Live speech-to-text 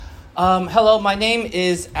Hello, my name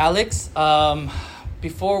is Alex.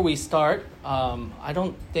 Before we start, I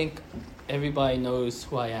don't think everybody knows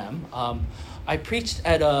who I am. I preached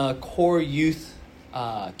at a core youth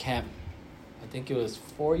camp. I think it was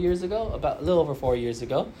 4 years ago, about a little over 4 years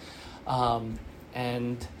ago.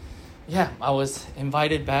 And yeah, I was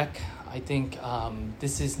invited back. I think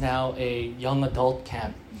this is now a young adult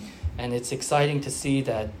camp. And it's exciting to see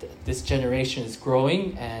that this generation is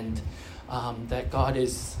growing and that God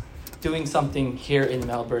is doing something here in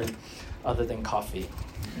Melbourne other than coffee.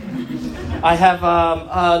 I have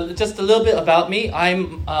just a little bit about me.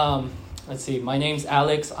 I'm, my name's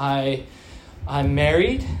Alex. I'm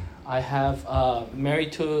married. I have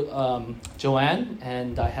married to Joanne,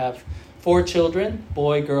 and I have 4 children,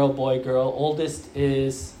 boy, girl, boy, girl. Oldest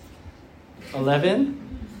is 11,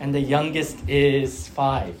 and the youngest is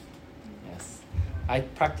 5. Yes, I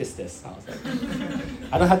practiced this. I was like,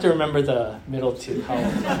 I don't have to remember the middle two.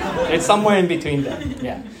 It's somewhere in between them.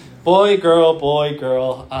 Yeah, boy, girl, boy,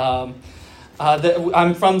 girl.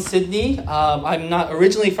 I'm from Sydney. I'm not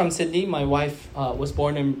originally from Sydney. My wife was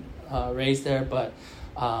born and raised there, but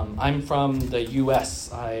I'm from the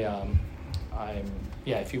U.S.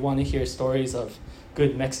 If you want to hear stories of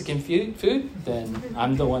good Mexican food, then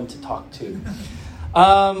I'm the one to talk to.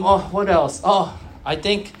 What else? I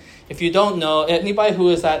think if you don't know, anybody who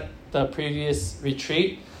was at the previous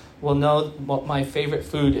retreat will know what my favorite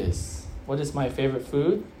food is. What is my favorite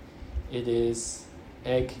food? It is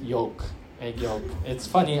egg yolk. Egg yolk. It's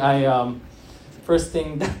funny. First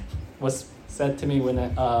thing that was said to me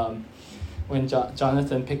when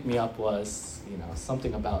Jonathan picked me up was,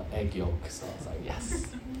 something about egg yolk. So I was like,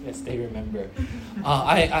 yes, they remember.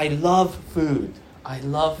 I love food. I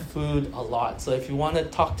love food a lot. So if you want to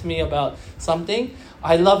talk to me about something,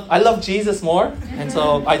 I love Jesus more, and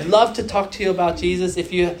so I'd love to talk to you about Jesus.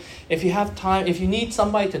 If you have time, if you need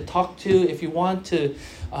somebody to talk to, if you want to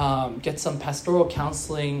get some pastoral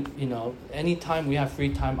counseling, anytime we have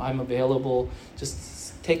free time, I'm available.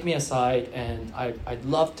 Just take me aside, and I'd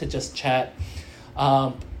love to just chat.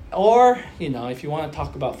 Or if you want to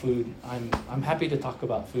talk about food, I'm happy to talk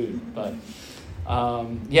about food. But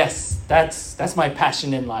yes, that's my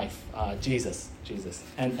passion in life. Jesus,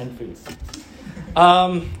 and food.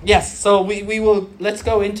 Yes, so we will, let's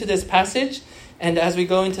go into this passage. And as we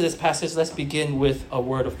go into this passage, let's begin with a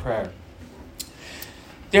word of prayer.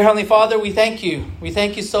 Dear Heavenly Father, we thank you. We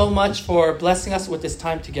thank you so much for blessing us with this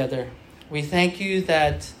time together. We thank you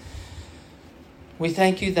that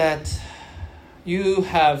you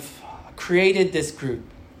have created this group.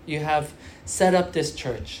 You have set up this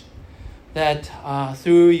church. That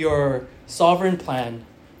through your sovereign plan,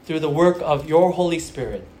 through the work of your Holy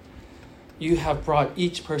Spirit, you have brought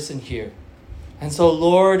each person here. And so,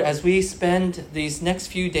 Lord, as we spend these next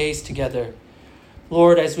few days together,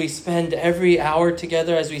 Lord, as we spend every hour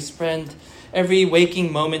together, as we spend every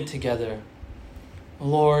waking moment together,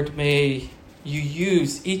 Lord, may you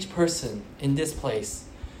use each person in this place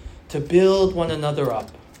to build one another up,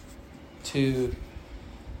 to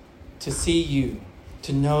see you,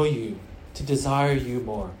 to know you, to desire you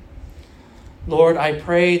more. Lord, I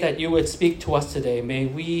pray that you would speak to us today. May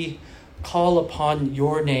we call upon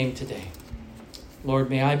your name today. Lord,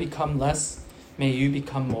 may I become less, may you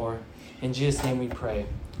become more. In Jesus' name we pray.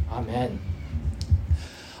 Amen.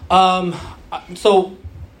 The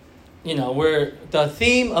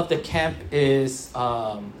theme of the camp is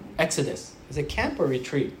Exodus. Is it camp or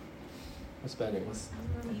retreat? What's better?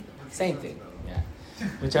 Same thing. Yeah,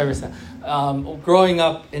 whichever side. Growing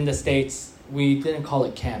up in the States, we didn't call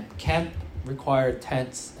it camp. Camp required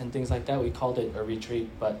tents and things like that. We called it a retreat.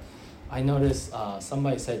 But I noticed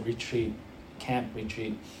somebody said retreat, camp,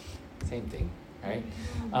 retreat, same thing, right?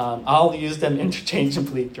 I'll use them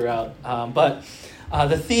interchangeably throughout. But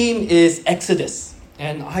the theme is Exodus.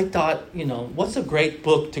 And I thought, what's a great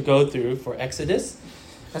book to go through for Exodus?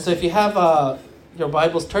 And so if you have your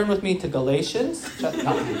Bibles, turn with me to Galatians.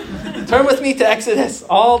 Turn with me to Exodus.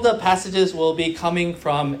 All the passages will be coming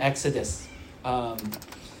from Exodus.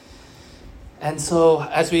 And so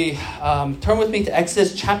as we turn with me to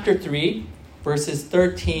Exodus chapter 3, verses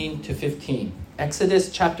 13 to 15.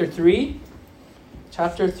 Exodus chapter 3,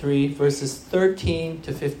 verses 13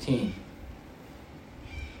 to 15.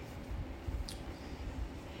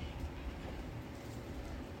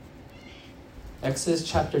 Exodus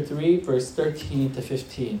chapter 3, verse 13 to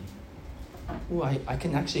 15. Ooh, I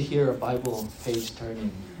can actually hear a Bible page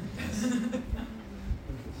turning. That's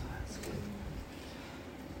good.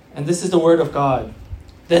 And this is the word of God.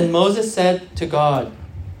 Then Moses said to God,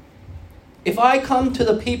 "If I come to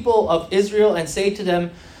the people of Israel and say to them,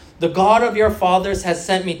 'The God of your fathers has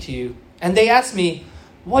sent me to you,' and they ask me,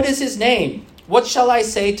 What is his name? What shall I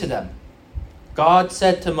say to them? God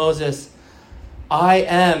said to Moses, I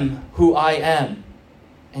am who I am.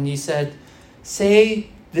 And he said, say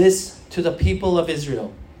this to the people of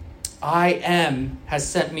Israel. I am has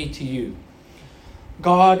sent me to you.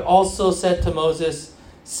 God also said to Moses,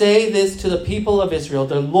 say this to the people of Israel.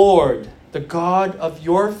 The Lord, the God of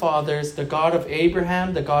your fathers, the God of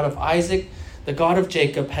Abraham, the God of Isaac, the God of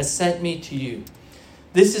Jacob, has sent me to you.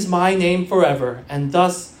 This is my name forever, and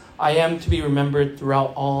thus I am to be remembered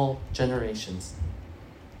throughout all generations.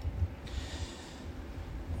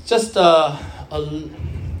 Just a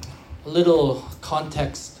little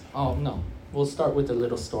context. Oh no, we'll start with a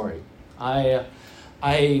little story. I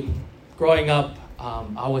growing up,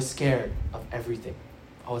 I was scared of everything.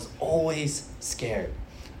 I was always scared.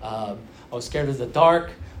 I was scared of the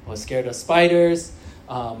dark. I was scared of spiders.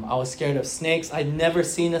 I was scared of snakes. I'd never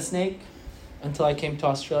seen a snake until I came to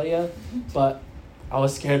Australia, but I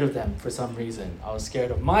was scared of them for some reason. I was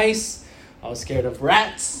scared of mice. I was scared of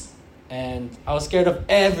rats. And I was scared of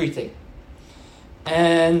everything.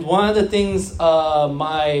 And one of the things,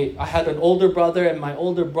 I had an older brother, and my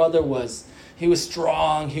older brother he was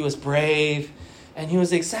strong, he was brave, and he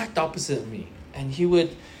was the exact opposite of me. And he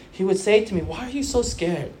would say to me, why are you so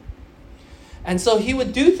scared? And so he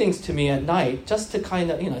would do things to me at night just to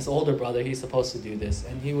kind of, his older brother, he's supposed to do this.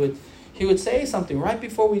 And he would say something right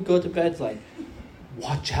before we go to bed, like,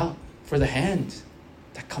 watch out for the hand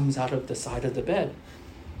that comes out of the side of the bed.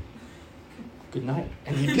 Good night.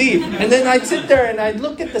 And he'd leave. And then I'd sit there and I'd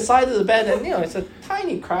look at the side of the bed and, it's a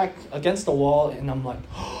tiny crack against the wall. And I'm like,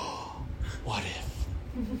 oh, what if?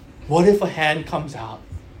 What if a hand comes out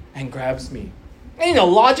and grabs me? And,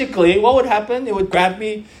 logically, what would happen? It would grab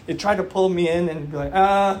me. It'd try to pull me in and be like,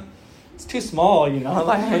 it's too small,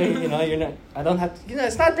 Like, hey, you're not, I don't have to,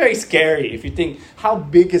 it's not very scary if you think, how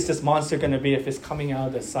big is this monster going to be if it's coming out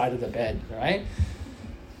of the side of the bed, right?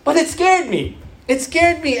 But it scared me. It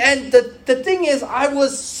scared me. And the thing is, I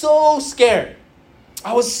was so scared.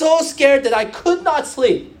 I was so scared that I could not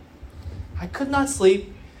sleep. I could not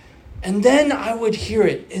sleep. And then I would hear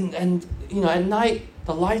it. And at night,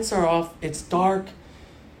 the lights are off. It's dark.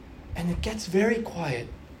 And it gets very quiet.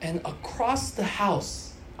 And across the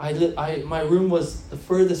house, my room was the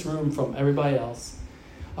furthest room from everybody else.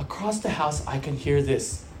 Across the house, I can hear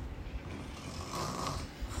this.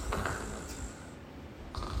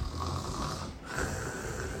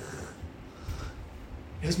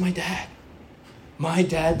 It was my dad. My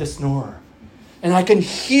dad, the snorer. And I can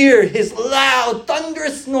hear his loud,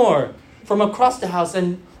 thunderous snore from across the house.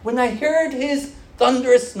 And when I heard his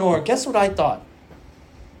thunderous snore, guess what I thought?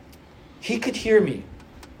 He could hear me.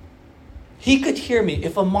 He could hear me.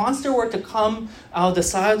 If a monster were to come out of the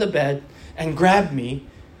side of the bed and grab me,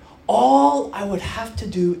 all I would have to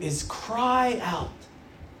do is cry out,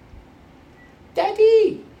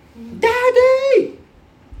 Daddy! Daddy!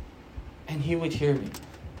 And he would hear me.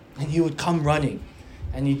 And he would come running.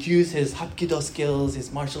 And he'd use his Hapkido skills,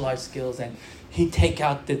 his martial arts skills, and he'd take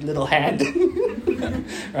out the little hand,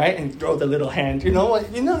 right? And throw the little hand,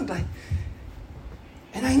 like.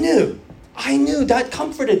 And I knew that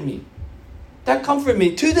comforted me. That comforted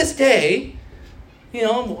me. To this day,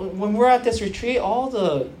 when we're at this retreat, all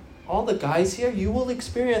the guys here, you will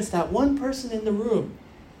experience that one person in the room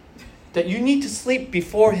that you need to sleep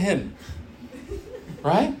before him,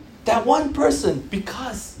 right? That one person,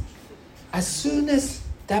 because as soon as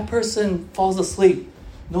that person falls asleep,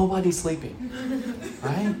 nobody's sleeping,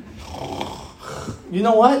 right? You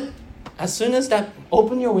know what? As soon as that,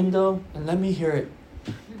 open your window and let me hear it,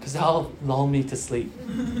 because that'll lull me to sleep.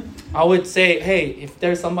 I would say, hey, if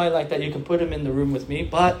there's somebody like that, you can put him in the room with me,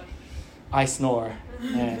 but I snore,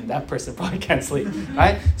 and that person probably can't sleep,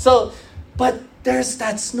 right? So, but there's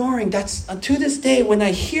that snoring. That's to this day, when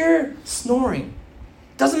I hear snoring,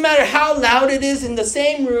 doesn't matter how loud it is in the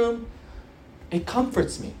same room, it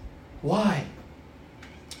comforts me. Why?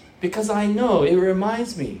 Because I know, it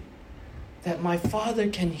reminds me that my Father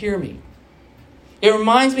can hear me. It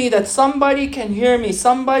reminds me that somebody can hear me.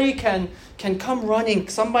 Somebody can come running.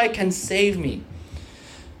 Somebody can save me.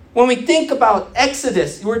 When we think about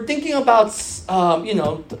Exodus, we're thinking about,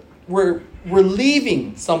 we're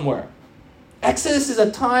leaving somewhere. Exodus is a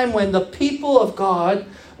time when the people of God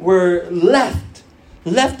were left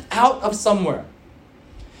out of somewhere.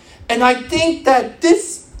 And I think that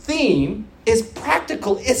this theme is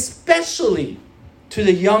practical, especially to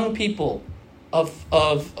the young people of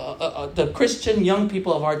the Christian young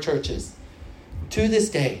people of our churches. To this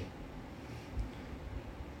day,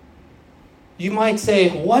 you might say,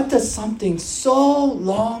 what does something so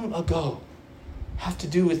long ago have to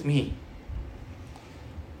do with me?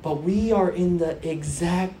 But we are in the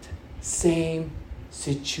exact same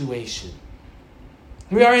situation.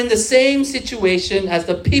 We are in the same situation as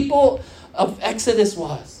the people of Exodus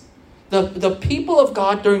was. The people of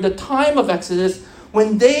God during the time of Exodus,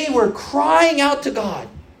 when they were crying out to God.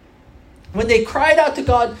 When they cried out to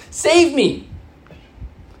God, save me.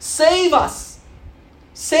 Save us.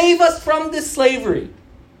 Save us from this slavery.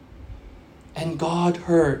 And God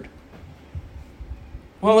heard.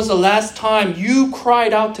 When was the last time you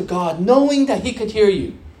cried out to God knowing that He could hear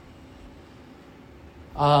you?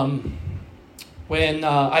 When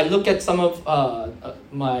I look at some of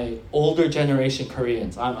my older generation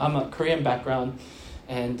Koreans, I'm a Korean background,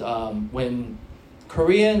 and when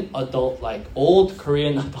Korean old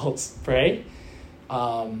Korean adults pray,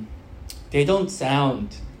 they don't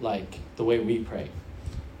sound like the way we pray.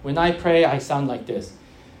 When I pray, I sound like this.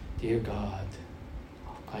 Dear God,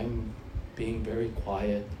 I'm being very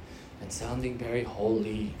quiet and sounding very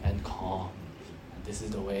holy and calm. And this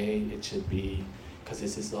is the way it should be, because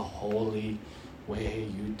this is the holy way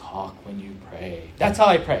you talk when you pray. That's how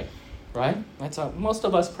I pray, right? That's how most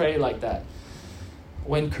of us pray like that.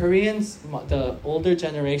 When Koreans, the older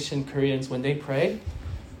generation Koreans, when they pray,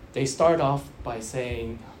 they start off by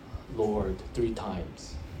saying Lord 3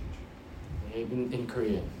 times. In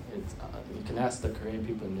Korean. You can ask the Korean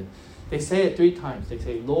people. They say it 3 times. They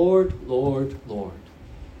say Lord, Lord, Lord.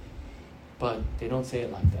 But they don't say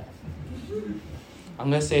it like that. I'm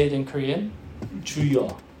going to say it in Korean.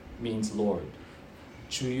 주여 means Lord.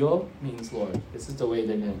 주여 means Lord. This is the way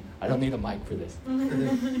they're going to... I don't need a mic for this.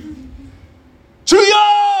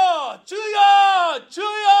 주여! 주여!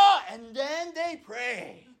 주여! And then they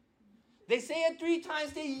pray. They say it 3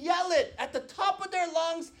 times. They yell it at the top of their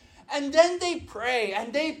lungs. And then they pray.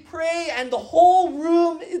 And they pray. And the whole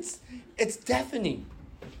room, it's deafening.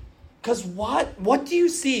 Because what do you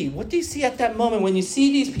see? What do you see at that moment? When you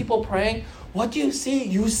see these people praying, what do you see?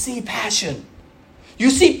 You see passion. You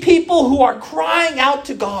see people who are crying out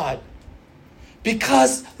to God.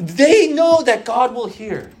 Because they know that God will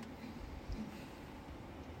hear.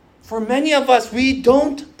 For many of us, we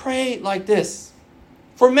don't pray like this.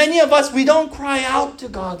 For many of us, we don't cry out to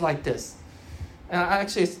God like this. And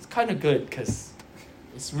actually, it's kind of good because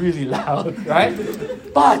it's really loud, right?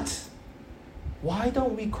 But why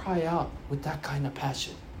don't we cry out with that kind of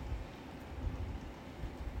passion?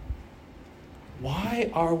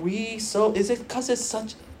 Why are we so... Is it because it's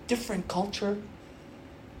such a different culture?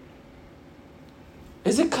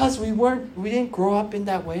 Is it because we didn't grow up in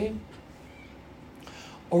that way?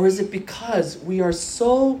 Or is it because we are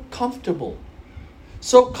so comfortable?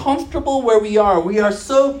 So comfortable where we are. We are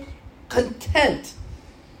so content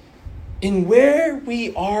in where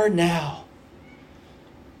we are now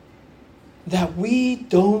that we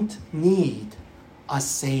don't need a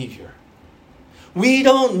Savior. We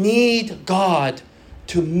don't need God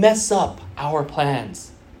to mess up our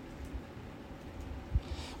plans.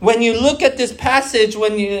 When you look at this passage,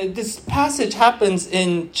 this passage happens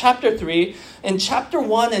in chapter 3, in chapter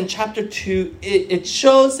 1 and chapter 2, it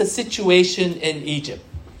shows the situation in Egypt.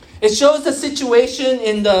 It shows the situation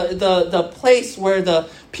in the place where the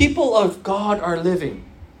people of God are living.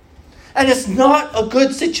 And it's not a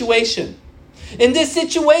good situation. In this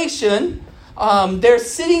situation, they're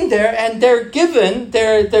sitting there and they're given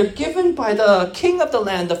by the king of the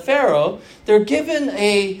land, the Pharaoh, they're given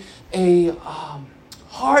a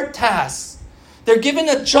hard task. They're given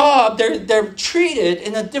a job. They're treated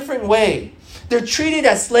in a different way. They're treated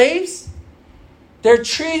as slaves. They're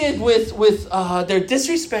treated they're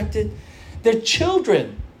disrespected. Their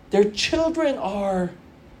children are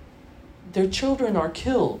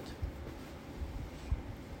killed.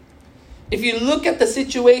 If you look at the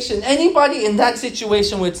situation, anybody in that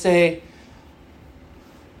situation would say,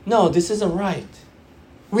 no, this isn't right.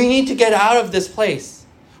 We need to get out of this place.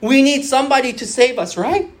 We need somebody to save us,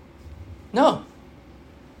 right? No.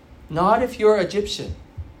 Not if you're Egyptian.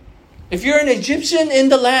 If you're an Egyptian in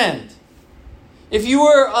the land, if you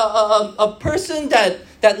were a person that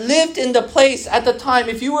lived in the place at the time,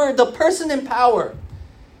 if you were the person in power,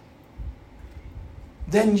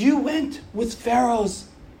 then you went with Pharaoh's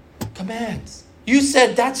commands. You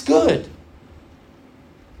said, that's good.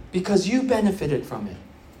 Because you benefited from it.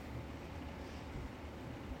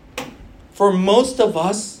 For most of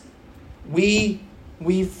us, we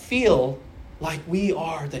feel like we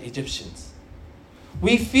are the Egyptians.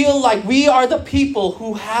 We feel like we are the people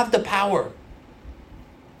who have the power.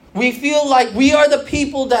 We feel like we are the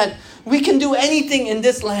people that we can do anything in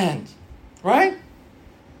this land. Right?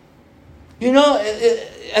 You know,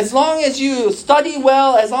 as long as you study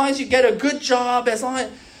well, as long as you get a good job, as long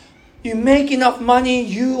as you make enough money,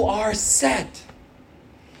 you are set.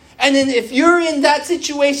 And then if you're in that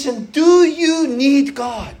situation, do you need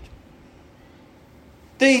God?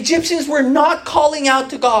 The Egyptians were not calling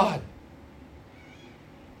out to God.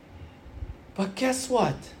 But guess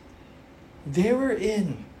what? They were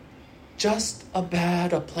in just a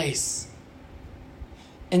bad a place.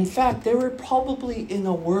 In fact, they were probably in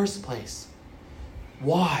a worse place.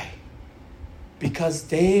 Why? Because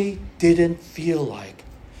they didn't feel like,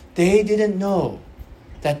 they didn't know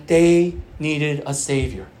that they needed a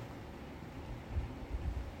Savior.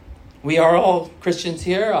 We are all Christians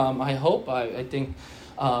here, I hope. I think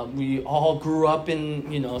we all grew up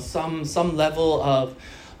in, some level of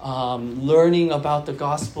learning about the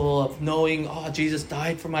gospel, of knowing, Jesus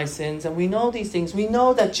died for my sins. And we know these things. We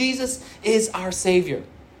know that Jesus is our Savior.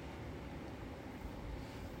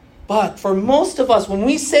 But for most of us, when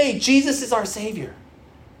we say Jesus is our Savior,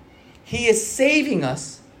 He is saving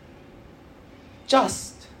us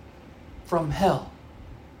just from hell,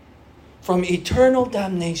 from eternal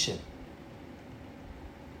damnation.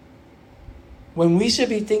 When we should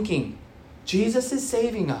be thinking, Jesus is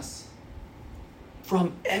saving us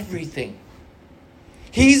from everything.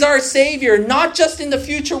 He's our Savior, not just in the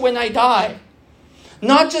future when I die,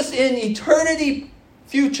 not just in eternity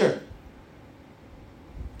future,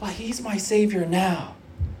 but He's my Savior now.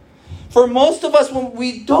 For most of us, when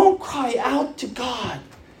we don't cry out to God,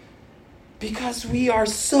 because we are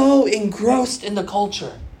so engrossed in the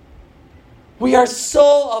culture, we are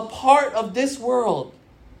so a part of this world,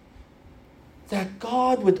 that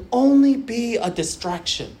God would only be a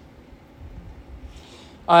distraction.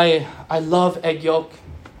 I love egg yolk.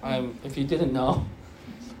 If you didn't know,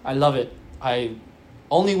 I love it.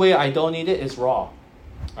 Only way I don't eat it is raw,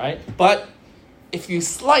 right? But if you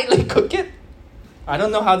slightly cook it, I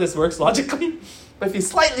don't know how this works logically, but if you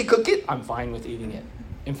slightly cook it, I'm fine with eating it.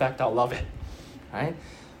 In fact, I'll love it, right?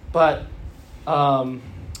 But one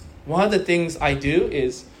of the things I do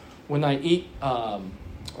is when I eat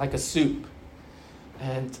like a soup,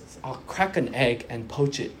 and I'll crack an egg and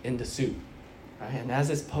poach it in the soup. Right? And as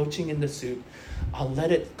it's poaching in the soup, I'll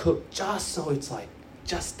let it cook just so it's like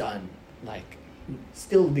just done, like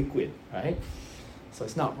still liquid, right? So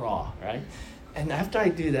it's not raw, right? And after I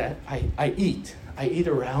do that, I eat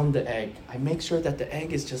around the egg. I make sure that the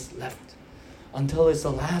egg is just left until it's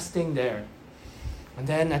the last thing there. And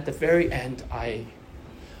then at the very end, I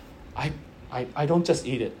don't just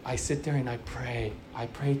eat it. I sit there and I pray. I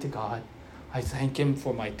pray to God. I thank Him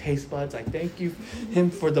for my taste buds. I thank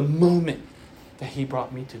Him for the moment that He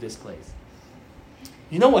brought me to this place.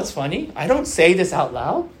 You know what's funny? I don't say this out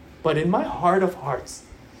loud, but in my heart of hearts,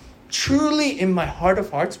 truly in my heart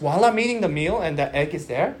of hearts, while I'm eating the meal and the egg is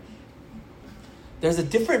there, there's a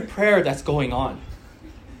different prayer that's going on.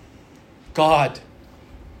 God,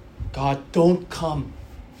 don't come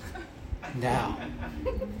now.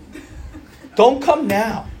 Don't come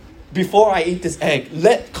now. Before I eat this egg.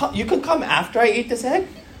 You can come after I eat this egg,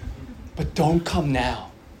 but don't come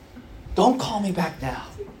now. Don't call me back now.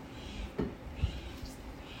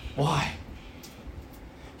 Why?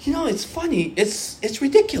 It's funny. It's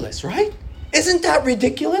ridiculous, right? Isn't that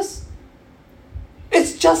ridiculous?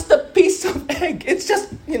 It's just a piece of egg. It's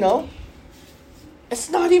just, it's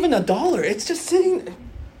not even $1. It's just sitting.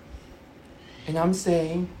 And I'm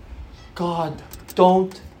saying, God,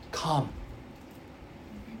 don't come.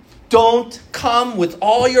 Don't come with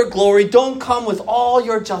all your glory. Don't come with all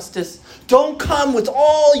your justice. Don't come with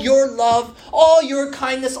all your love, all your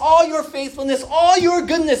kindness, all your faithfulness, all your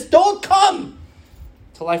goodness. Don't come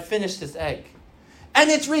till I finish this egg. And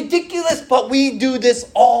it's ridiculous, but we do this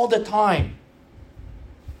all the time.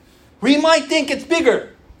 We might think it's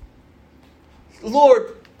bigger.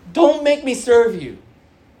 Lord, don't make me serve you.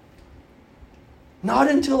 Not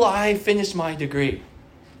until I finish my degree.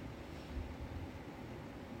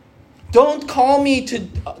 Don't call me to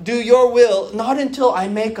do your will, not until I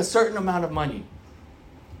make a certain amount of money.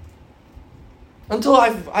 Until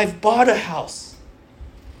I've bought a house.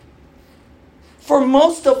 For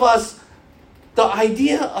most of us, the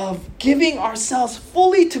idea of giving ourselves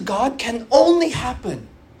fully to God can only happen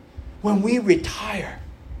when we retire.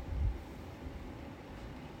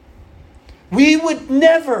 We would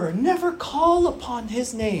never call upon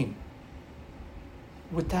His name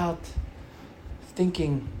without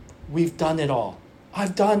thinking, we've done it all.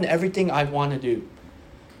 I've done everything I want to do.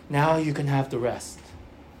 Now you can have the rest.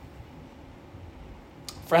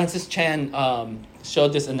 Francis Chan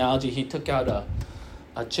showed this analogy. He took out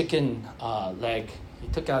a chicken leg. He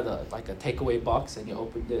took out a takeaway box and he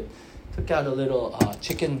opened it. Took out a little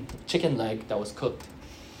chicken leg that was cooked.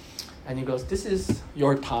 And he goes, this is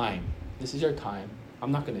your time. This is your time.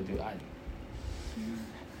 I'm not going to do that.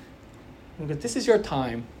 He goes, this is your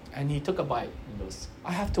time. And he took a bite and goes,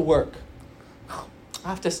 I have to work. I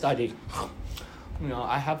have to study.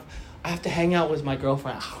 I have to hang out with my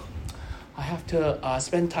girlfriend. I have to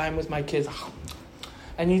spend time with my kids.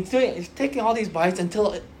 And he's taking all these bites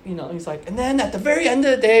until, he's like, and then at the very end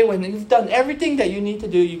of the day, when you've done everything that you need to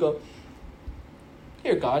do, you go,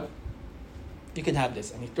 here, God, you can have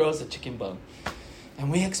this. And he throws a chicken bone.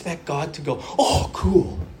 And we expect God to go, oh,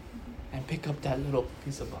 cool, and pick up that little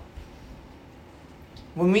piece of bone.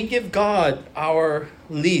 When we give God our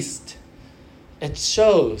least, it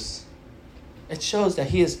shows that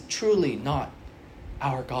he is truly not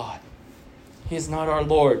our God. He is not our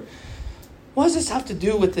Lord. What does this have to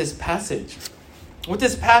do with this passage? With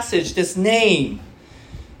this passage, this name,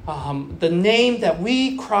 the name that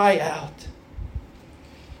we cry out.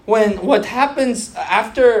 When what happens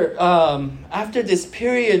after this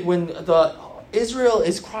period when Israel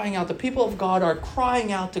is crying out, the people of God are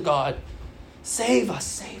crying out to God, save us,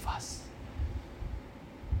 save us.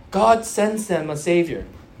 God sends them a Savior.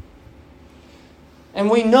 And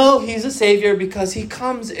we know he's a Savior because he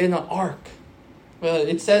comes in an ark. Well,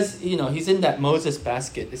 it says, he's in that Moses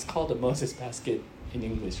basket. It's called a Moses basket in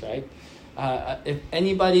English, right? If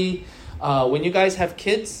anybody, when you guys have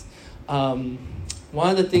kids, one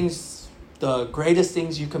of the greatest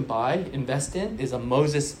things you can buy, invest in, is a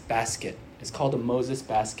Moses basket. It's called a Moses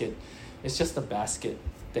basket. It's just a basket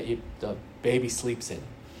that the baby sleeps in.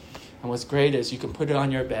 And what's great is you can put it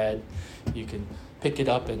on your bed, you can pick it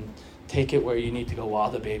up and take it where you need to go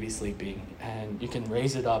while the baby's sleeping, and you can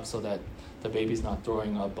raise it up so that the baby's not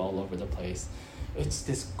throwing up all over the place. It's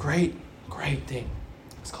this great, great thing.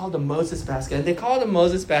 It's called the Moses basket. And they call it a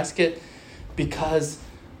Moses basket because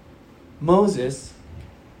Moses,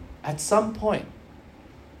 at some point,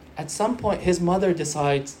 his mother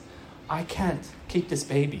decides, I can't keep this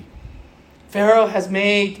baby. Pharaoh has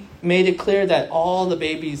made it clear that all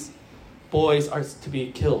the boys are to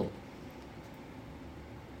be killed.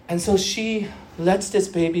 And so she lets this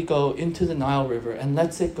baby go into the Nile River and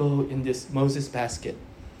lets it go in this Moses basket.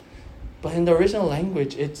 But in the original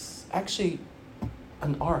language, it's actually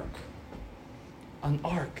an ark. An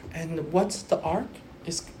ark. And what's the ark?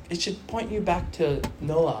 It should point you back to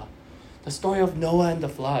Noah. The story of Noah and the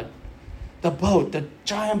flood. The boat, the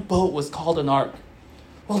giant boat was called an ark.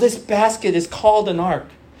 Well, this basket is called an ark.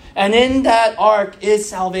 And in that ark is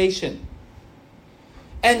salvation.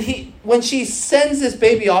 And when she sends this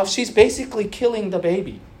baby off, she's basically killing the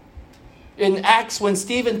baby. In Acts, when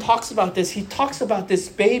Stephen talks about this, he talks about this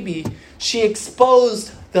baby. She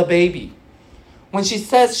exposed the baby. When she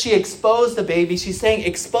says she exposed the baby, she's saying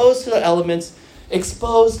exposed to the elements,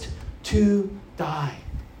 exposed to die.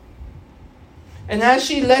 And as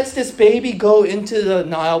she lets this baby go into the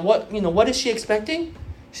Nile, what is she expecting?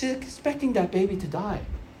 She's expecting that baby to die.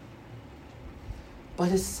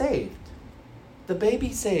 But it's saved. The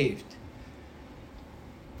baby saved.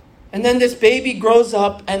 And then this baby grows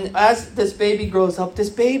up, and as this baby grows up, this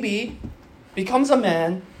baby becomes a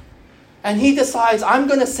man, and he decides, I'm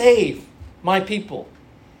going to save my people.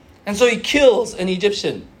 And so he kills an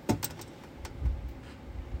Egyptian.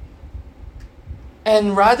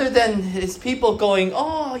 And rather than his people going,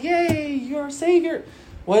 oh, yay, you're a savior,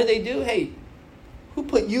 what do? Hey, who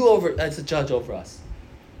put you over as a judge over us?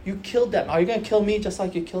 You killed that man. Are you going to kill me just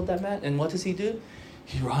like you killed that man? And what does he do?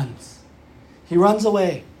 He runs. He runs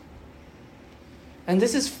away. And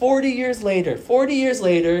this is 40 years later. 40 years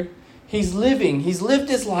later, he's lived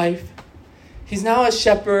his life. He's now a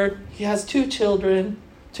shepherd. He has 2 children,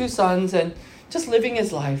 2 sons, and just living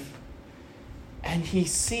his life. And he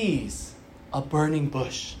sees a burning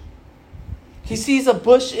bush. He sees a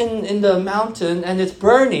bush in the mountain, and it's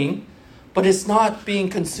burning, but it's not being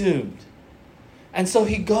consumed. And so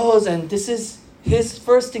he goes, and this is his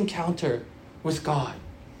first encounter with God.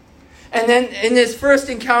 And then in his first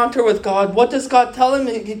encounter with God, what does God tell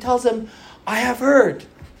him? He tells him, I have heard.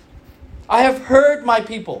 I have heard my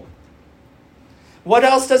people. What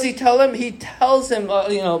else does he tell him? He tells him,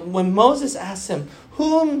 when Moses asks him,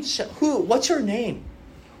 what's your name?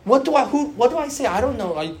 What do I say? I don't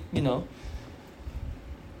know.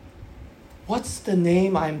 What's the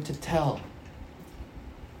name I'm to tell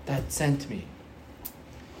that sent me?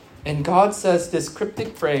 And God says this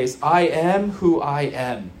cryptic phrase, I am who I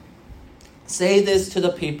am. Say this to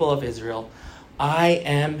the people of Israel, I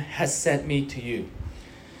am has sent me to you.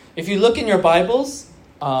 If you look in your Bibles,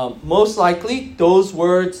 most likely those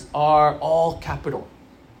words are all capital.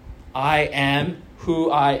 I am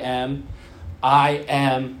who I am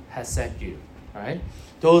has sent you. All right?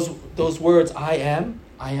 Those words, I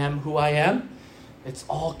am who I am, it's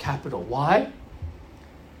all capital. Why?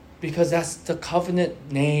 Because that's the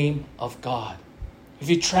covenant name of God. If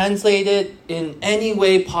you translate it in any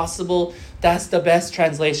way possible, that's the best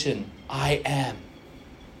translation. I am.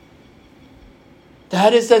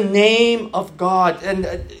 That is the name of God.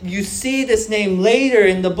 And you see this name later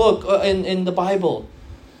in the book, in the Bible.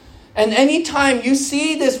 And anytime you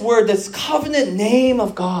see this word, this covenant name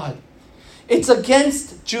of God, it's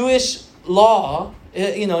against Jewish law.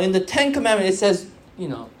 In the Ten Commandments, it says,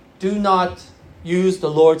 do not use the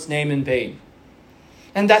Lord's name in vain.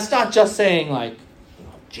 And that's not just saying like,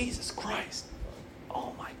 Jesus Christ,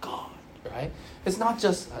 oh my God, right? It's not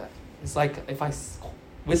just, it's like if I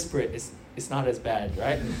whisper it, it's not as bad,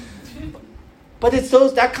 right? But it's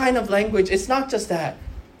that kind of language. It's not just that.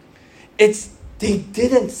 They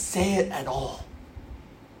didn't say it at all.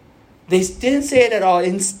 They didn't say it at all.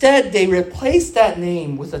 Instead, they replaced that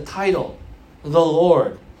name with a title, the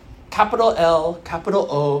Lord. Capital L, capital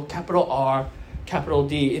O, capital R, capital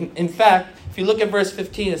D. In fact, if you look at verse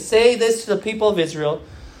 15, it says, say this to the people of Israel,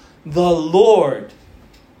 the Lord,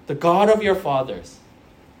 the God of your fathers.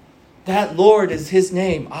 That Lord is his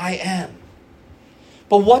name, I am.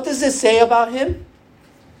 But what does it say about him?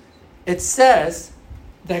 It says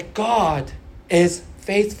that God is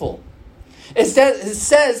faithful. It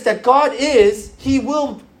says that God he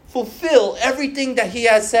will fulfill everything that he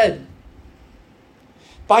has said.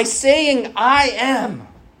 By saying, I am,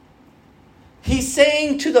 he's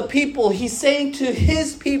saying to the people, he's saying to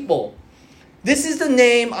his people, this is the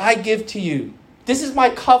name I give to you. This is my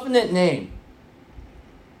covenant name.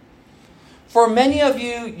 For many of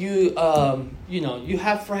you, you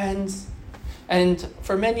have friends. And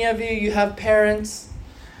for many of you have parents.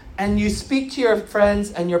 And you speak to your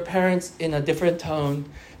friends and your parents in a different tone.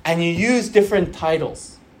 And you use different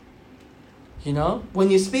titles.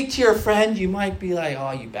 When you speak to your friend, you might be like,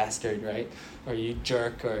 oh, you bastard, right? Or you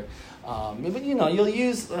jerk. Or, but you'll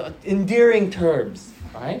use endearing terms,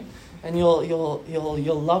 right? And you'll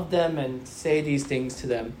love them and say these things to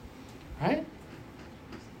them, right?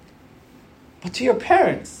 But to your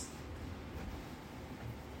parents,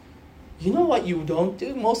 you know what you don't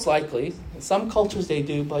do? Most likely, in some cultures they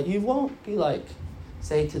do, but you won't be like,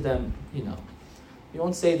 say to them, you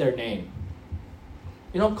won't say their name.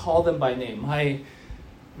 You don't call them by name. My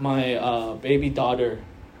baby daughter,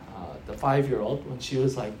 the 5-year-old, when she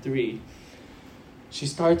was like 3, she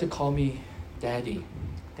started to call me Daddy.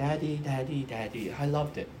 Daddy, Daddy, Daddy. I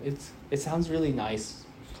loved it. It sounds really nice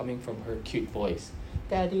coming from her cute voice.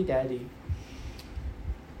 Daddy, Daddy.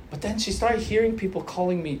 But then she started hearing people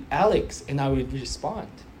calling me Alex, and I would respond.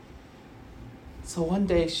 So one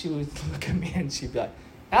day she would look at me and she'd be like,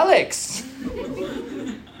 Alex!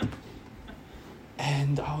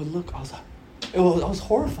 And I would look, I was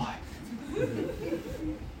horrified.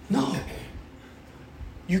 No.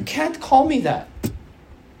 You can't call me that.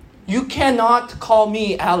 You cannot call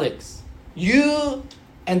me Alex. You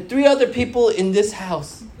and 3 other people in this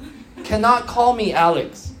house cannot call me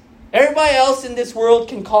Alex. Everybody else in this world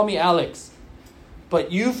can call me Alex. But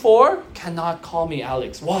you 4 cannot call me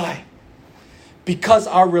Alex. Why? Because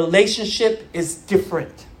our relationship is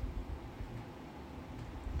different.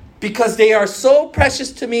 Because they are so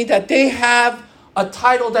precious to me that they have a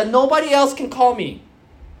title that nobody else can call me.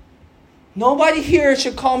 Nobody here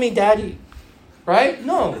should call me Daddy. Right?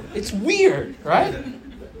 No, it's weird, right?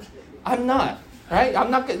 I'm not, right? I'm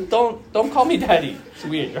not gonna, don't call me Daddy. It's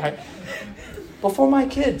weird, right? But for my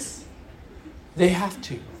kids, they have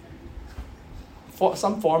to. For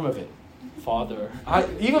some form of it. Father.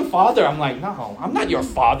 Even father, I'm like, no, I'm not your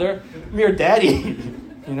father. I'm your daddy.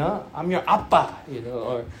 I'm your appa,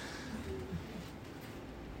 or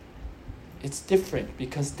it's different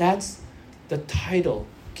because that's the title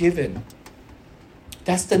given.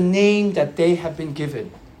 That's the name that they have been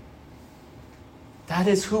given. That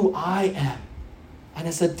is who I am. And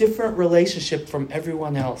it's a different relationship from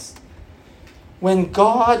everyone else. When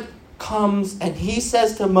God comes and he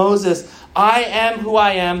says to Moses, I am who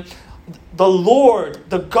I am, the Lord,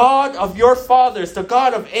 the God of your fathers, the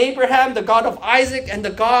God of Abraham, the God of Isaac, and the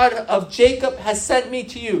God of Jacob has sent me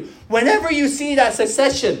to you. Whenever you see that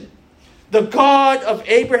succession, the God of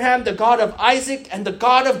Abraham, the God of Isaac, and the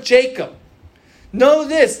God of Jacob, know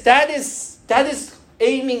this, that is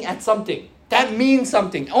aiming at something. That means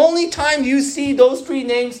something. Only time you see those 3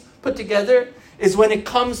 names put together is when it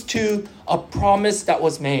comes to a promise that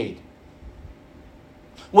was made.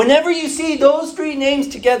 Whenever you see those 3 names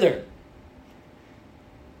together,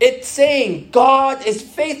 it's saying God is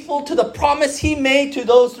faithful to the promise he made to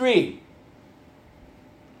those 3.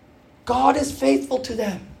 God is faithful to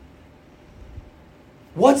them.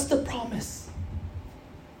 What's the promise?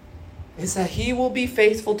 It's that he will be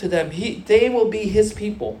faithful to them. They will be his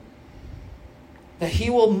people. That he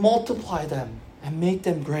will multiply them and make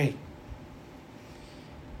them great.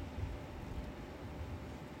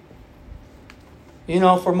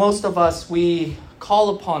 For most of us, we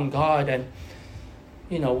call upon God and,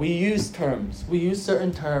 we use terms. We use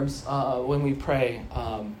certain terms when we pray.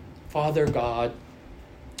 Father God,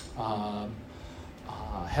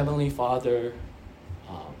 Heavenly Father,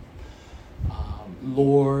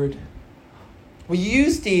 Lord. We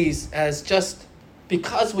use these as just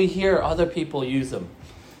because we hear other people use them.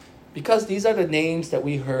 Because these are the names that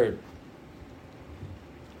we heard.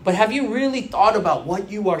 But have you really thought about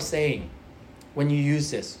what you are saying when you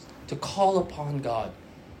use this? To call upon God.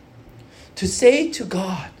 To say to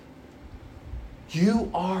God,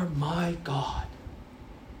 you are my God.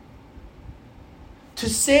 To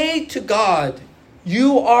say to God,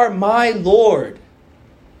 you are my Lord.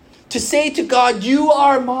 To say to God, you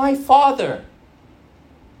are my Father,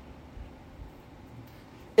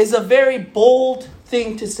 is a very bold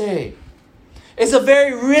thing to say. It's a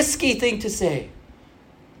very risky thing to say.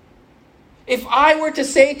 If I were to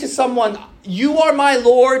say to someone, you are my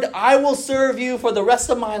Lord, I will serve you for the rest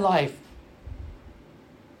of my life,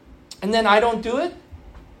 and then I don't do it,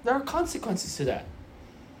 there are consequences to that.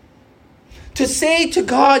 To say to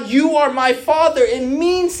God, you are my Father, it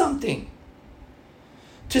means something.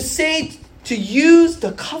 To use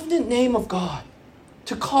the covenant name of God,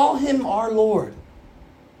 to call him our Lord,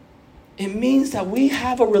 it means that we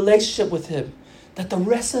have a relationship with him that the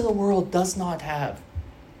rest of the world does not have.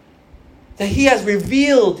 That he has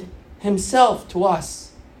revealed himself to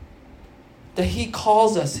us. That he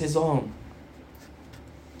calls us his own.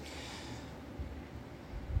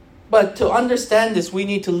 But to understand this, we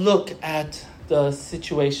need to look at the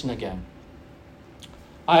situation again.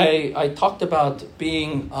 I talked about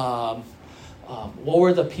being, what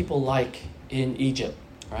were the people like in Egypt,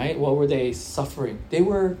 right? What were they suffering? They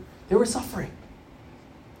were suffering.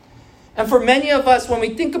 And for many of us, when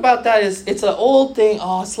we think about that, it's an old thing.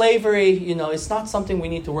 Slavery, it's not something we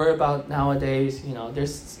need to worry about nowadays.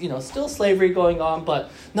 There's, still slavery going on, but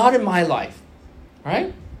not in my life,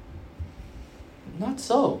 right? Not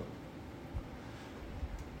so.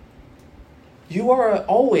 You are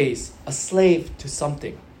always a slave to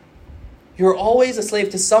something. You're always a slave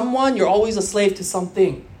to someone. You're always a slave to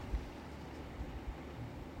something.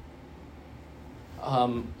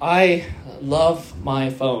 I love my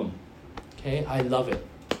phone. Okay, I love it.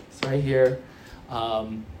 It's right here.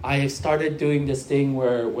 I started doing this thing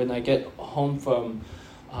where when I get home from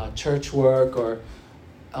church work or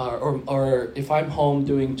if I'm home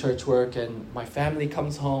doing church work and my family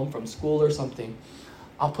comes home from school or something,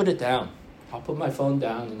 I'll put it down. I'll put my phone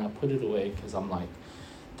down and I'll put it away because I'm like,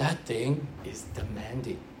 that thing is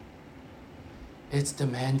demanding. It's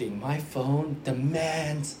demanding. My phone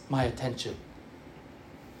demands my attention.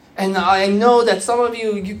 And I know that some of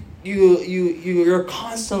you're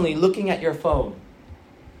constantly looking at your phone.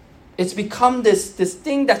 It's become this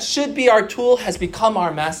thing that should be our tool has become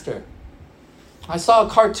our master. I saw a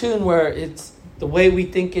cartoon where it's the way we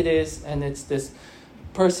think it is, and it's this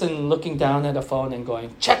person looking down at a phone and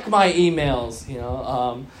going, check my emails,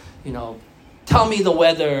 tell me the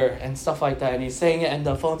weather and stuff like that. And he's saying it and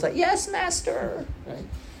the phone's like, yes, master. Right?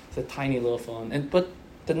 It's a tiny little phone. But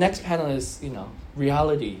the next panel is,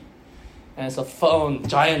 reality. And it's a phone,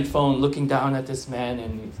 giant phone looking down at this man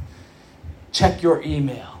and he's, check your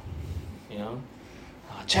email,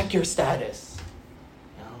 check your status,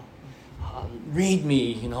 read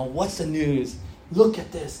me, what's the news? Look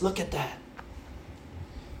at this, look at that.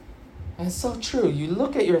 And it's so true. You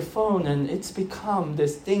look at your phone and it's become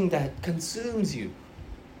this thing that consumes you.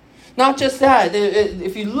 Not just that,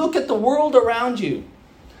 if you look at the world around you,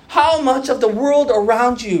 how much of the world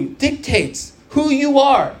around you dictates who you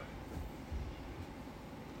are?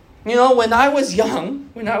 When I was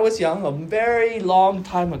young, a very long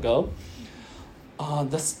time ago,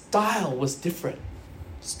 the style was different.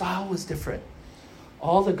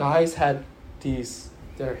 All the guys had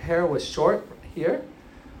their hair was short here,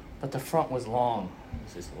 but the front was long. It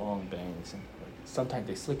was just long bangs. And sometimes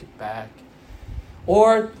they slick it back.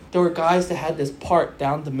 Or there were guys that had this part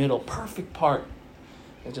down the middle, perfect part.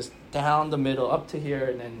 And just down the middle, up to here,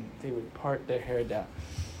 and then they would part their hair down.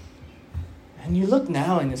 And you look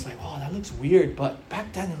now and it's like, oh, that looks weird. But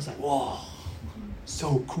back then it was like, whoa,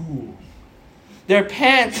 so cool. Their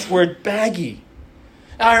pants were baggy.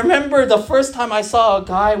 And I remember the first time I saw a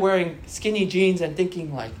guy wearing skinny jeans and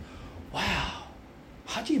thinking like, wow,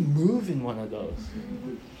 how do you move in one of those?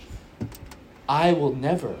 I will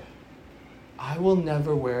never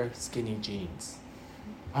wear skinny jeans.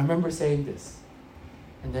 I remember saying this.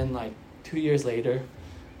 And then 2 years later,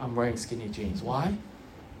 I'm wearing skinny jeans. Why?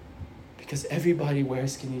 Because everybody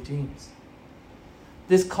wears skinny jeans.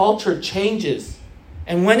 this culture changes.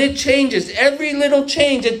 And when it changes, every little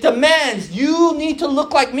change, it demands, you need to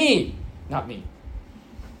look like me. Not me.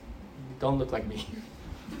 Don't look like me.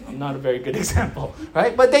 I'm not a very good example,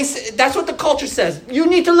 right? But that's what the culture says. You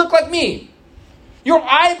need to look like me. Your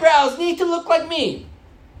eyebrows need to look like me.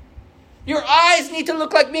 Your eyes need to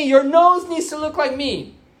look like me. Your nose needs to look like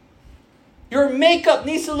me. Your makeup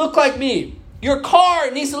needs to look like me. Your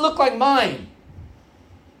car needs to look like mine.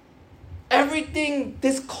 Everything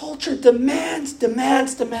this culture demands.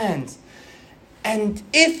 And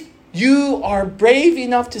if you are brave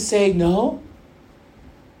enough to say no,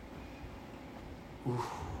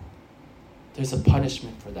 there's a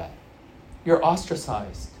punishment for that. You're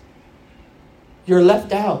ostracized. You're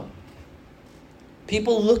left out.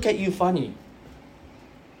 People look at you funny.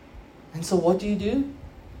 And so what do?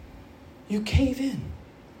 You cave in.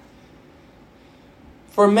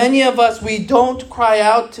 For many of us, we don't cry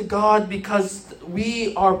out to God because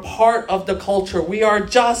we are part of the culture. We are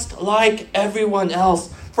just like everyone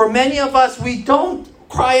else. For many of us, we don't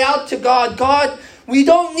cry out to God. God, we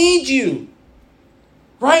don't need you.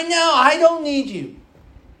 Right now, I don't need you.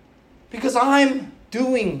 Because I'm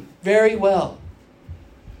doing very well.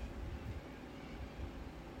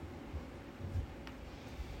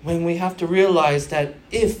 When we have to realize that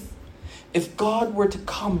if God were to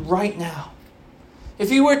come right now, if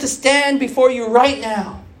He were to stand before you right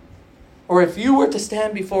now, or if you were to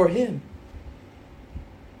stand before Him,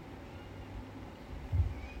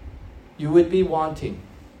 you would be wanting.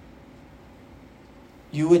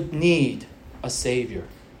 You would need a Savior.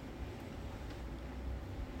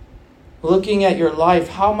 Looking at your life,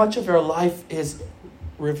 how much of your life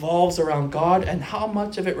revolves around God and how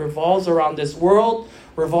much of it revolves around this world,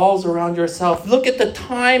 revolves around yourself. Look at the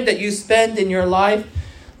time that you spend in your life.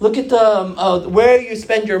 Look at where you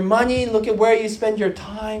spend your money. Look at where you spend your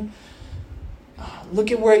time. Look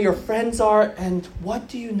at where your friends are. And what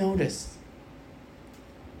do you notice?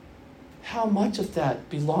 How much of that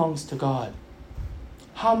belongs to God?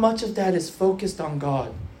 How much of that is focused on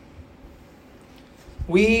God?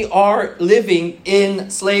 We are living in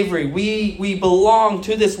slavery. We belong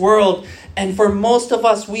to this world. And for most of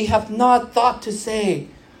us, we have not thought to say,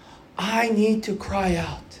 I need to cry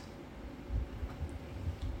out.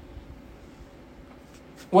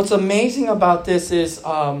 What's amazing about this is,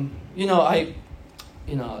 I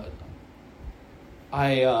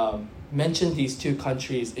mentioned these two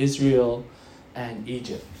countries, Israel and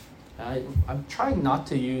Egypt. I'm trying not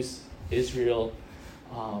to use Israel,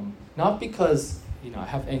 not because I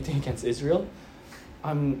have anything against Israel.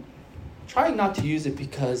 I'm trying not to use it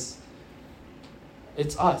because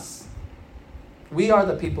it's us. We are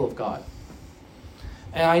the people of God.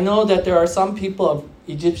 And I know that there are some people of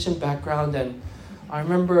Egyptian background, and I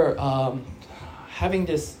remember having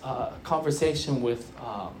this conversation with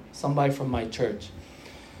somebody from my church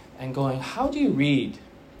and going, how do you read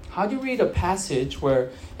a passage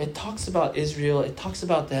where it talks about Israel, it talks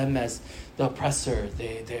about them as the oppressor,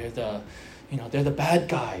 they're the bad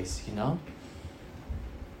guys,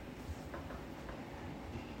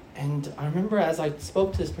 And I remember as I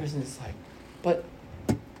spoke to this person, it's like, but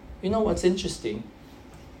what's interesting?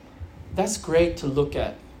 That's great to look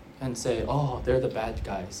at and say, oh, they're the bad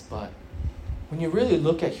guys. But when you really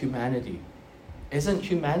look at humanity, isn't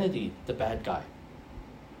humanity the bad guy?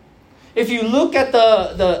 If you look at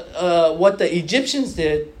what the Egyptians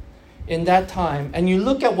did in that time, and you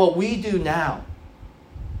look at what we do now,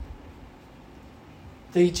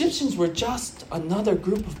 the Egyptians were just another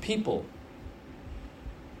group of people.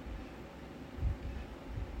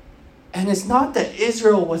 And it's not that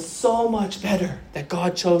Israel was so much better that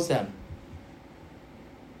God chose them.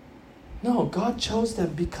 No, God chose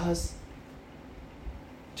them because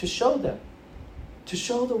to show them, to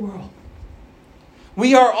show the world.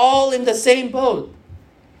 We are all in the same boat.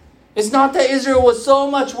 It's not that Israel was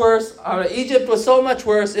so much worse, or Egypt was so much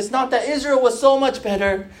worse. It's not that Israel was so much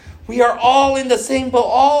better. We are all in the same boat,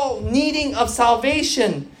 all needing of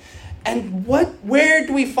salvation. And where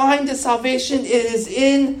do we find the salvation? It is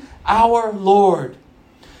in our Lord.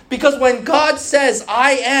 Because when God says,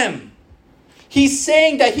 I am, He's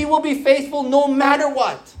saying that He will be faithful no matter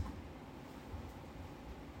what.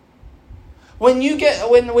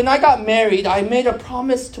 When I got married, I made a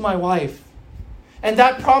promise to my wife. And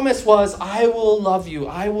that promise was, I will love you.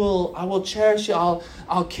 I will cherish you.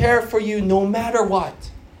 I'll care for you no matter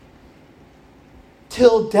what.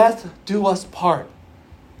 Till death do us part.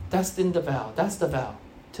 That's in the vow. That's the vow.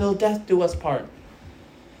 Till death do us part.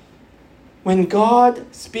 When God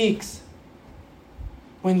speaks,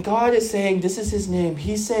 when God is saying this is His name,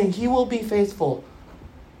 He's saying He will be faithful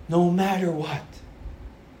no matter what.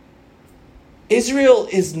 Israel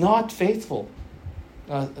is not faithful.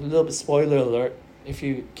 A little bit spoiler alert. If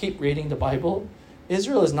you keep reading the Bible,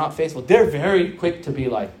 Israel is not faithful. They're very quick to be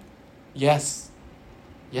like, yes,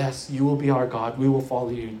 you will be our God. We will follow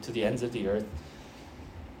you to the ends of the earth.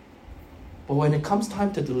 But when it comes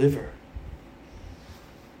time to deliver,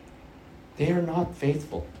 they are not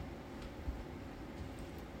faithful.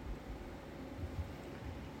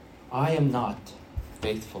 I am not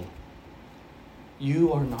faithful.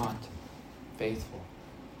 You are not faithful.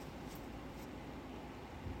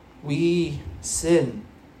 We sin.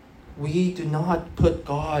 We do not put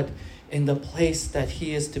God in the place that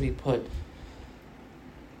He is to be put.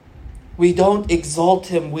 We don't exalt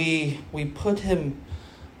Him. We put Him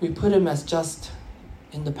as just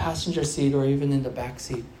in the passenger seat or even in the back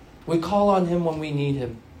seat. We call on Him when we need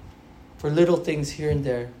Him for little things here and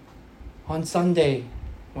there. On Sunday,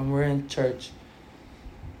 when we're in church,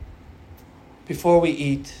 before we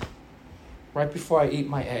eat, right before I eat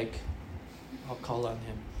my egg, I'll call on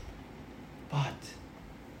Him. But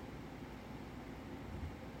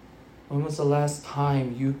when was the last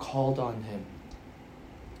time you called on Him?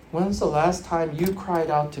 When was the last time you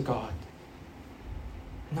cried out to God?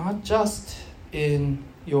 Not just in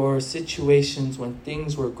your situations when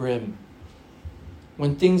things were grim,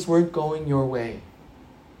 when things weren't going your way.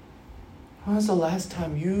 When was the last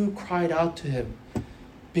time you cried out to Him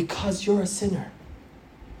because you're a sinner?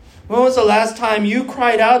 When was the last time you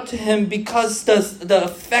cried out to Him because the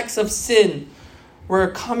effects of sin were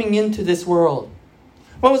coming into this world?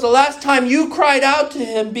 When was the last time you cried out to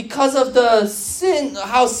Him because of the sin,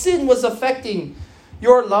 how sin was affecting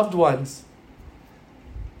your loved ones?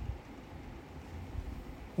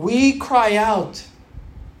 We cry out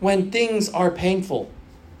when things are painful.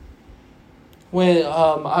 When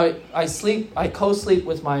I co-sleep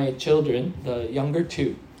with my children, the younger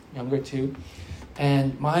two.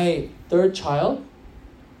 And my third child,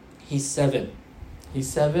 he's 7. He's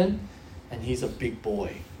 7 and he's a big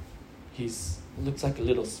boy. Looks like a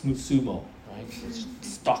little sumo, right? He's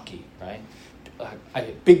stocky, right?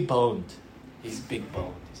 Big boned. He's big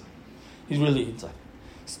boned. He's really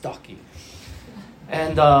stocky.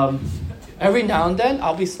 And every now and then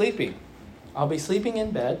I'll be sleeping. I'll be sleeping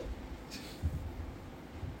in bed.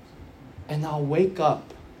 And I'll wake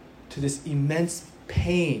up to this immense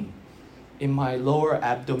pain in my lower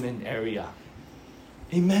abdomen area.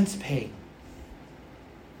 Immense pain.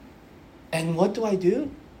 And what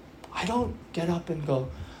do? I don't get up and go,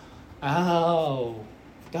 ow,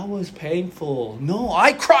 that was painful. No,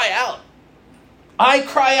 I cry out. I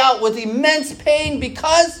cry out with immense pain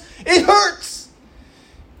because it hurts.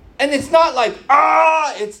 And it's not like,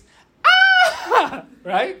 it's,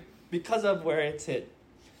 right? Because of where it's hit.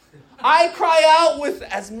 I cry out with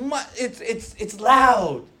as much, it's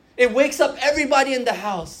loud. It wakes up everybody in the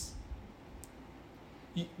house.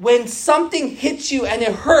 When something hits you and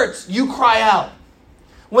it hurts, you cry out.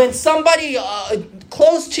 When somebody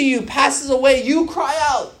close to you passes away, you cry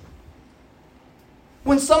out.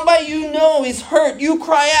 When somebody you know is hurt, you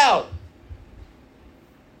cry out.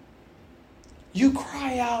 You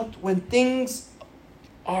cry out when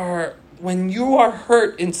when you are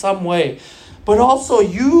hurt in some way. But also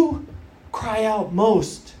you cry out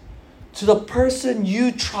most to the person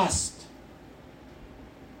you trust.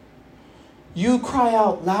 You cry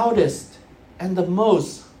out loudest and the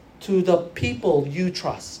most to the people you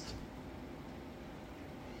trust.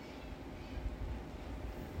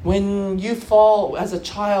 When you fall as a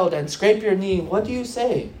child and scrape your knee, what do you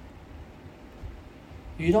say?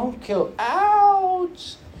 You don't go,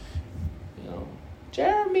 ouch!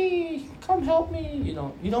 Jeremy, come help me. You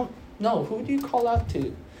don't know. Who do you call out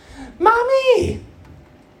to? Mommy!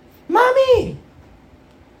 Mommy!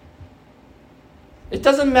 It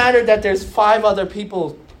doesn't matter that there's 5 other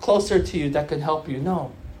people closer to you that can help you.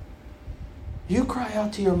 No. You cry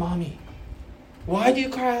out to your mommy. Why do you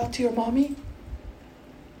cry out to your mommy?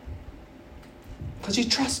 Because you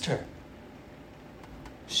trust her.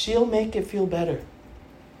 She'll make it feel better.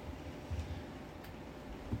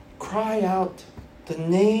 Cry out the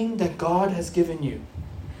name that God has given you.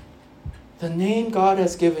 The name God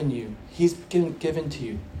has given you, He's given to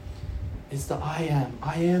you, is the I am.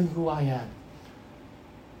 I am who I am.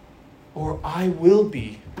 Or I will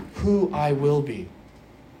be who I will be.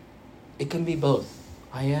 It can be both.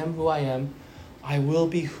 I am who I am. I will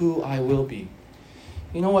be who I will be.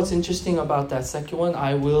 You know what's interesting about that second one?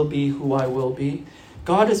 I will be who I will be.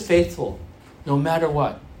 God is faithful no matter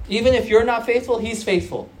what. Even if you're not faithful, He's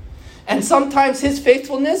faithful. And sometimes His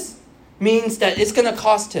faithfulness means that it's going to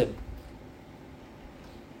cost Him.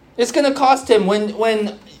 It's going to cost Him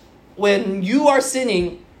when you are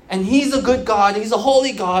sinning and He's a good God, He's a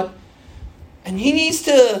holy God. and he needs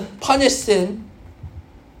to punish sin,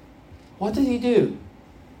 what did he do?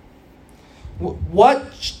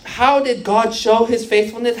 How did God show his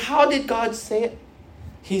faithfulness? How did God say it?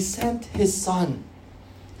 He sent his Son.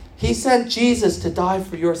 He sent Jesus to die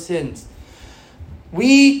for your sins.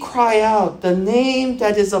 We cry out the name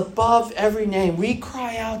that is above every name. We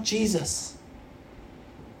cry out Jesus.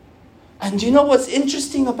 And do you know what's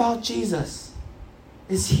interesting about Jesus?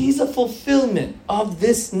 Is he's a fulfillment of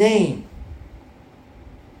this name.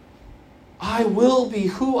 I will be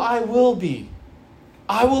who I will be.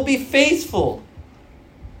 I will be faithful.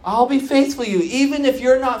 I'll be faithful to you, even if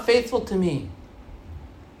you're not faithful to me.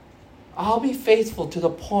 I'll be faithful to the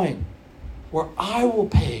point where I will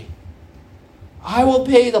pay. I will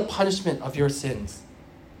pay the punishment of your sins.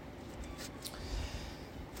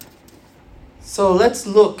 So let's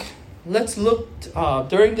look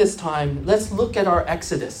during this time, let's look at our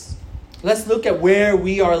exodus. Let's look at where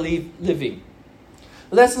we are living.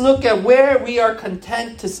 Let's look at where we are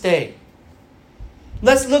content to stay.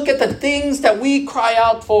 Let's look at the things that we cry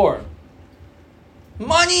out for.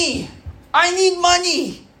 Money! I need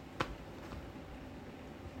money!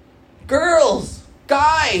 Girls,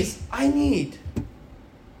 guys, I need.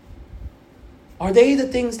 Are they the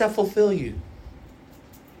things that fulfill you?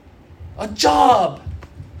 A job.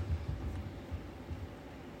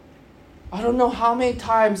 I don't know how many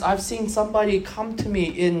times I've seen somebody come to me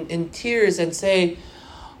in tears and say,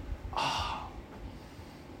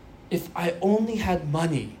 if I only had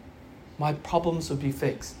money, my problems would be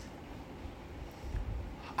fixed.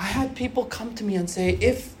 I had people come to me and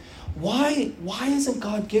say, why isn't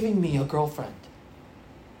God giving me a girlfriend?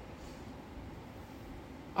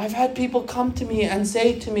 I've had people come to me and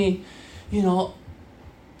say to me,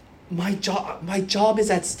 my job is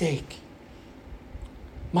at stake.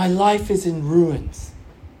 My life is in ruins.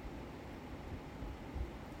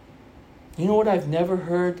 You know what I've never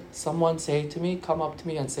heard someone say to me, come up to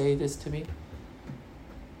me and say this to me?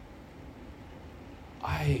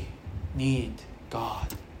 I need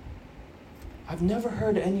God. I've never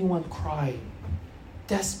heard anyone crying,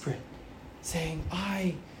 desperate, saying,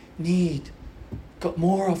 I need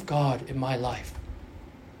more of God in my life.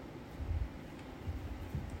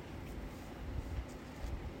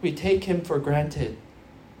 We take him for granted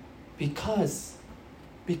because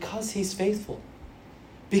he's faithful.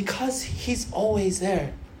 Because he's always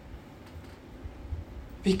there.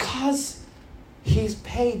 Because he's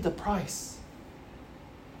paid the price.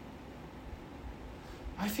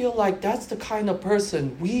 I feel like that's the kind of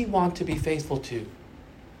person we want to be faithful to.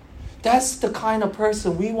 That's the kind of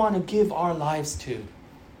person we want to give our lives to.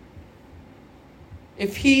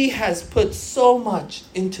 If he has put so much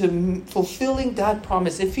into fulfilling that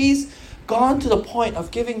promise, if he's gone to the point of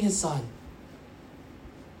giving his Son,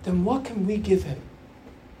 then what can we give him?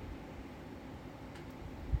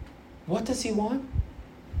 What does he want?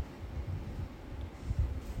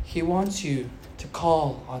 He wants you to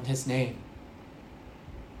call on his name.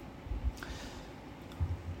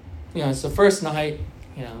 It's the first night,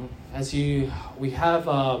 we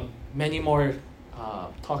have many more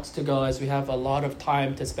talks to go, as we have a lot of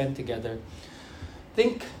time to spend together.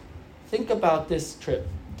 Think about this trip.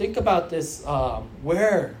 Think about this,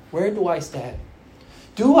 where do I stand?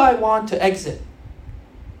 Do I want to exit?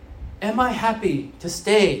 Am I happy to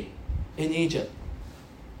stay in Egypt?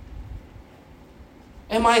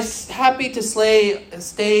 Am I happy to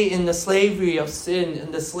stay in the slavery of sin,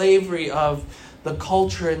 in the slavery of the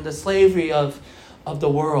culture, in the slavery of the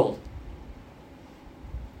world?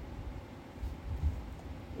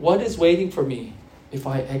 What is waiting for me if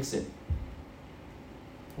I exit?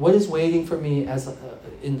 What is waiting for me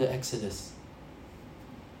in the Exodus?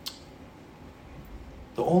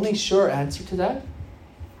 The only sure answer to that,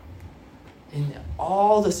 in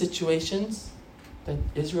all the situations that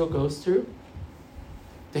Israel goes through,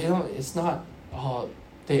 they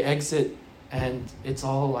exit and it's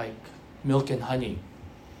all like milk and honey.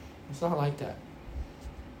 It's not like that.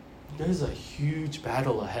 There's a huge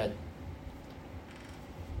battle ahead.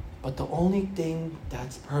 But the only thing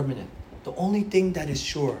that's permanent, the only thing that is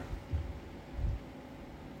sure,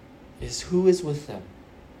 is who is with them.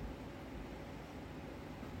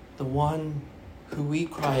 The one who we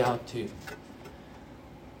cry out to.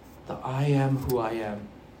 The I am who I am.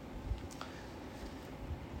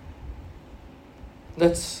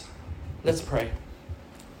 Let's pray.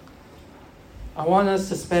 I want us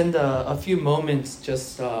to spend a few moments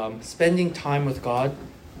just spending time with God.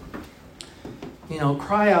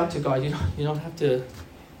 Cry out to God. You don't have to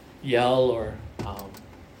yell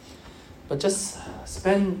but just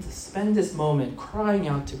spend this moment crying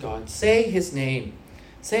out to God. Say his name.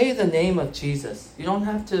 Say the name of Jesus. You don't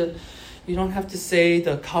have to You don't have to say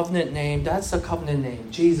the covenant name. That's the covenant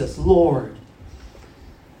name. Jesus, Lord.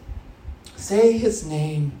 Say his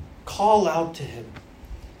name. Call out to him.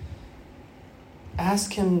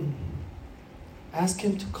 Ask him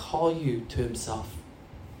to call you to himself.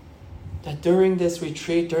 That during this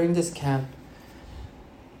retreat, during this camp,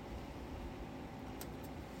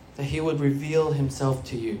 that he would reveal himself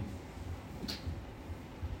to you.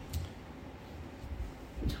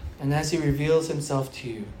 And as he reveals himself to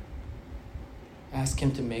you, ask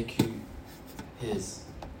him to make you his.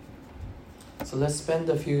 So let's spend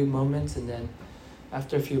a few moments, and then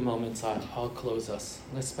after a few moments, I'll close us.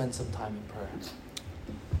 Let's spend some time in prayer.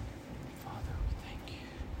 Father, we thank you.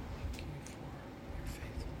 Thank you for your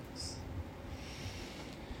faithfulness.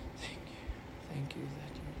 Thank you. Thank you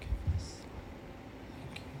that you give us.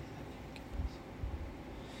 Thank you that you give us.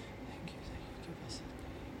 Thank you that you give us a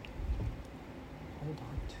name. Hold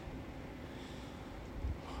on to.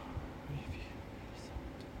 Review yourself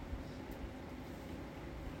to us.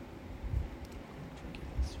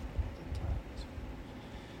 Forgive us for all the times we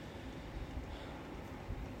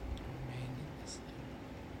remain in this name.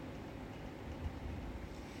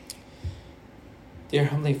 Dear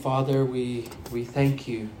Heavenly Father, we thank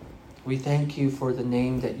you. We thank you for the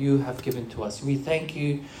name that you have given to us. We thank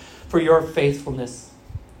you for your faithfulness.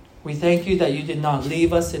 We thank you that you did not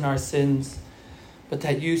leave us in our sins, but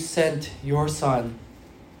that you sent your Son.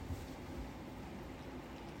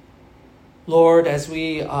 Lord, as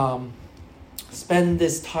we spend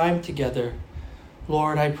this time together,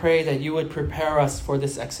 Lord, I pray that you would prepare us for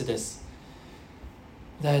this Exodus.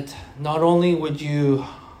 That not only would you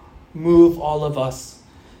move all of us,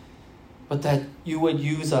 but that you would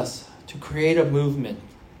use us to create a movement.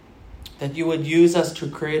 That you would use us to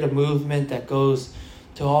create a movement that goes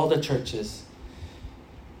to all the churches.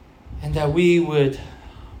 And that we would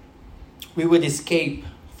escape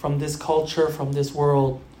from this culture, from this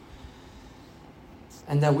world.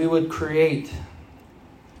 And that we would create,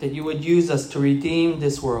 that you would use us to redeem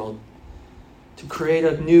this world, to create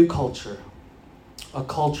a new culture, a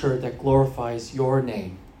culture that glorifies your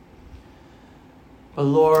name. But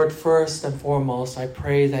Lord, first and foremost, I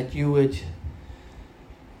pray that you would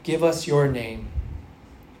give us your name,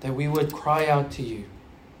 that we would cry out to you,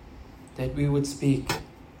 that we would speak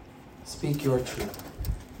your truth.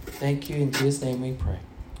 Thank you. In Jesus' name we pray.